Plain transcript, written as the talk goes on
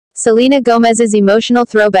Selena Gomez's emotional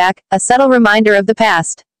throwback, a subtle reminder of the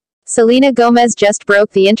past. Selena Gomez just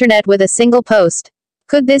broke the internet with a single post.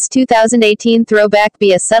 Could this 2018 throwback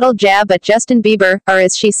be a subtle jab at Justin Bieber, or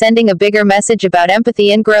is she sending a bigger message about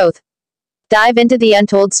empathy and growth? Dive into the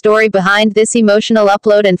untold story behind this emotional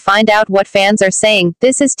upload and find out what fans are saying.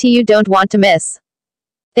 This is tea you don't want to miss.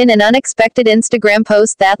 In an unexpected Instagram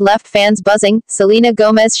post that left fans buzzing, Selena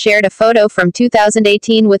Gomez shared a photo from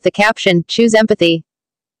 2018 with the caption, "Choose empathy."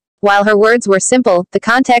 While her words were simple, the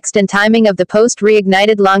context and timing of the post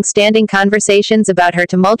reignited long-standing conversations about her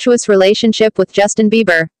tumultuous relationship with Justin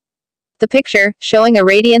Bieber. The picture, showing a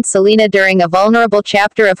radiant Selena during a vulnerable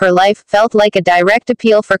chapter of her life, felt like a direct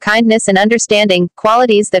appeal for kindness and understanding,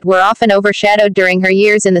 qualities that were often overshadowed during her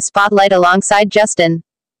years in the spotlight alongside Justin.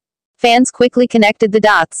 Fans quickly connected the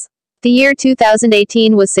dots. The year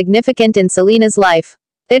 2018 was significant in Selena's life.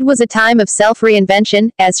 It was a time of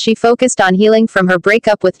self-reinvention, as she focused on healing from her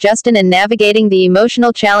breakup with Justin and navigating the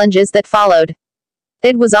emotional challenges that followed.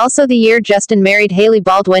 It was also the year Justin married Hailey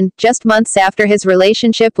Baldwin, just months after his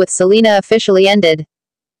relationship with Selena officially ended.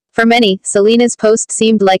 For many, Selena's post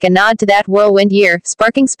seemed like a nod to that whirlwind year,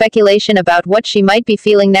 sparking speculation about what she might be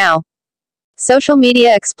feeling now. Social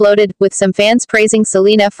media exploded, with some fans praising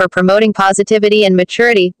Selena for promoting positivity and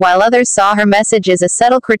maturity, while others saw her message as a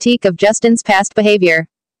subtle critique of Justin's past behavior.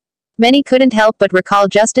 Many couldn't help but recall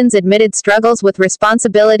Justin's admitted struggles with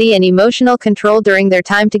responsibility and emotional control during their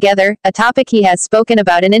time together, a topic he has spoken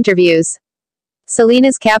about in interviews.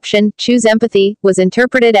 Selena's caption, "Choose empathy," was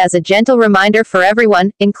interpreted as a gentle reminder for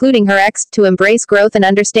everyone, including her ex, to embrace growth and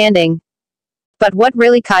understanding. But what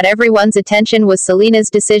really caught everyone's attention was Selena's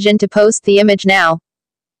decision to post the image now.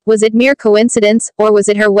 Was it mere coincidence, or was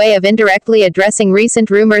it her way of indirectly addressing recent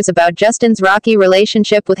rumors about Justin's rocky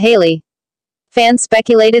relationship with Hailey? Fans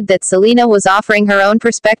speculated that Selena was offering her own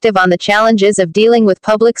perspective on the challenges of dealing with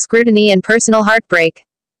public scrutiny and personal heartbreak.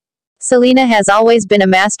 Selena has always been a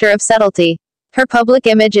master of subtlety. Her public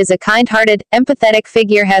image as a kind-hearted, empathetic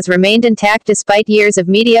figure has remained intact despite years of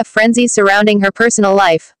media frenzy surrounding her personal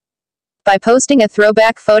life. By posting a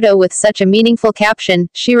throwback photo with such a meaningful caption,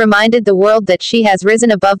 she reminded the world that she has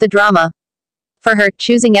risen above the drama. For her,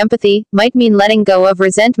 choosing empathy might mean letting go of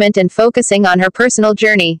resentment and focusing on her personal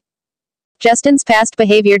journey. Justin's past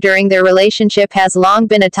behavior during their relationship has long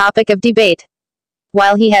been a topic of debate.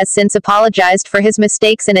 While he has since apologized for his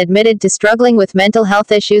mistakes and admitted to struggling with mental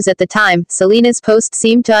health issues at the time, Selena's post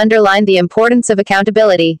seemed to underline the importance of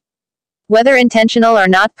accountability. Whether intentional or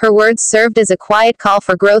not, her words served as a quiet call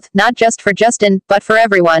for growth, not just for Justin, but for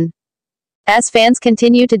everyone. As fans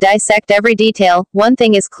continue to dissect every detail, one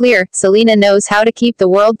thing is clear: Selena knows how to keep the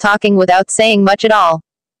world talking without saying much at all.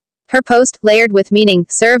 Her post, layered with meaning,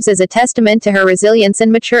 serves as a testament to her resilience and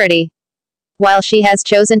maturity. While she has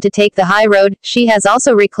chosen to take the high road, she has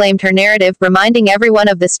also reclaimed her narrative, reminding everyone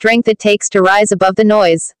of the strength it takes to rise above the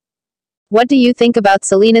noise. What do you think about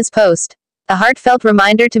Selena's post? A heartfelt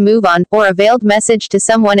reminder to move on, or a veiled message to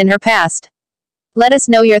someone in her past? Let us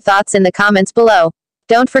know your thoughts in the comments below.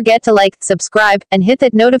 Don't forget to like, subscribe, and hit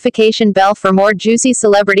that notification bell for more juicy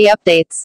celebrity updates.